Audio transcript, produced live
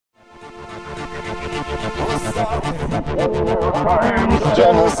times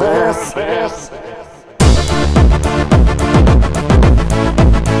Genesis.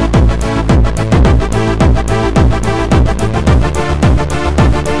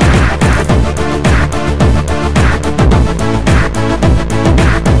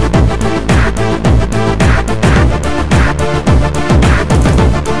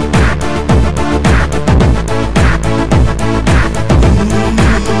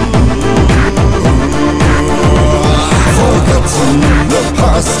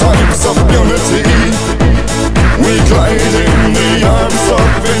 Times of unity, we glide in the arms of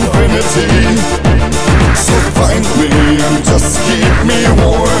infinity. So find me and just keep me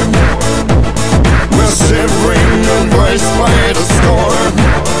warm. We're shivering, embraced by the storm.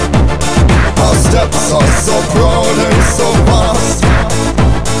 Our steps are so broad and so vast,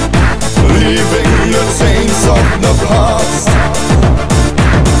 leaving the chains of the past.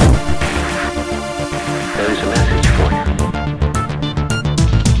 There is a message for you.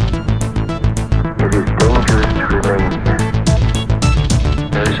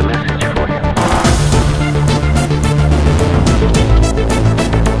 There is a message for you.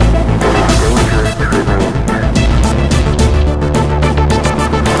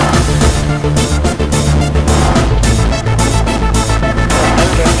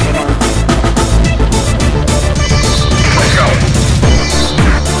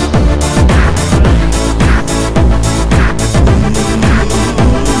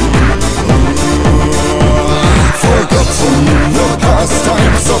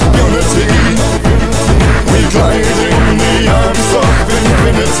 Times of unity, we glide in the arms of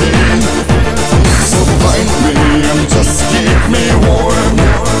infinity. So find me and just keep me warm.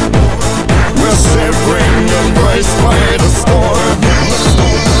 We're shivering, embraced by the storm.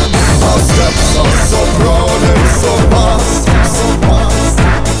 Our steps are so broad and so vast,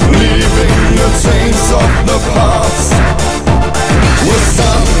 leaving the chains of the past. We're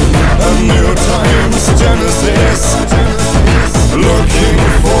starting a new times Genesis, looking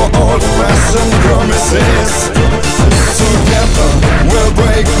for old-fashioned promises. Together we'll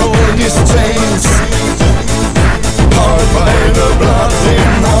break all these chains, powered by the blood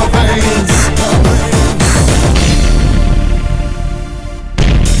in our veins.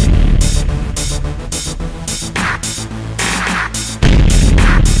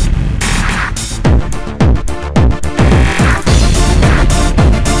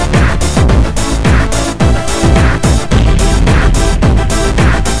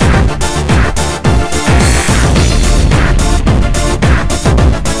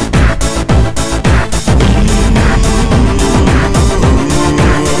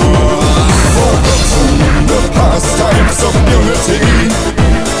 Times of unity,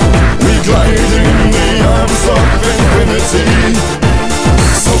 we glide in the arms of infinity.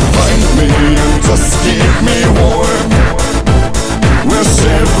 So find me and just keep me warm. We're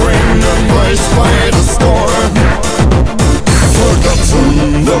shivering, embraced by the storm.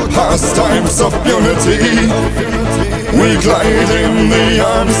 Forgotten the past times of unity, we glide in the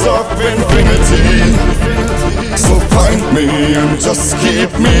arms of infinity. So find me and just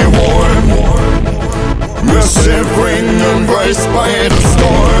keep me warm. We're shivering, embraced by the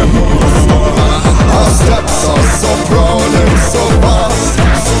storm. Our steps are so broad and so vast,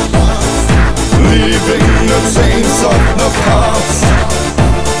 leaving the chains of the past.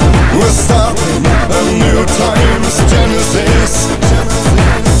 We're starting a new times Genesis,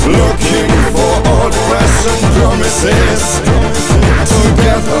 looking for old-fashioned promises.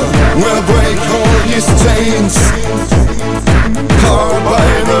 Together we'll break all these chains, powered by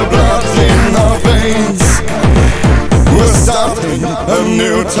the blood in our veins. We're starting a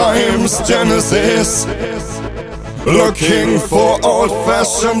new times Genesis, looking for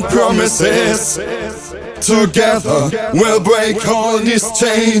old-fashioned promises. Together we'll break all these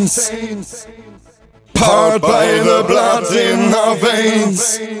chains, powered by the blood in our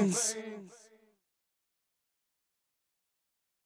veins.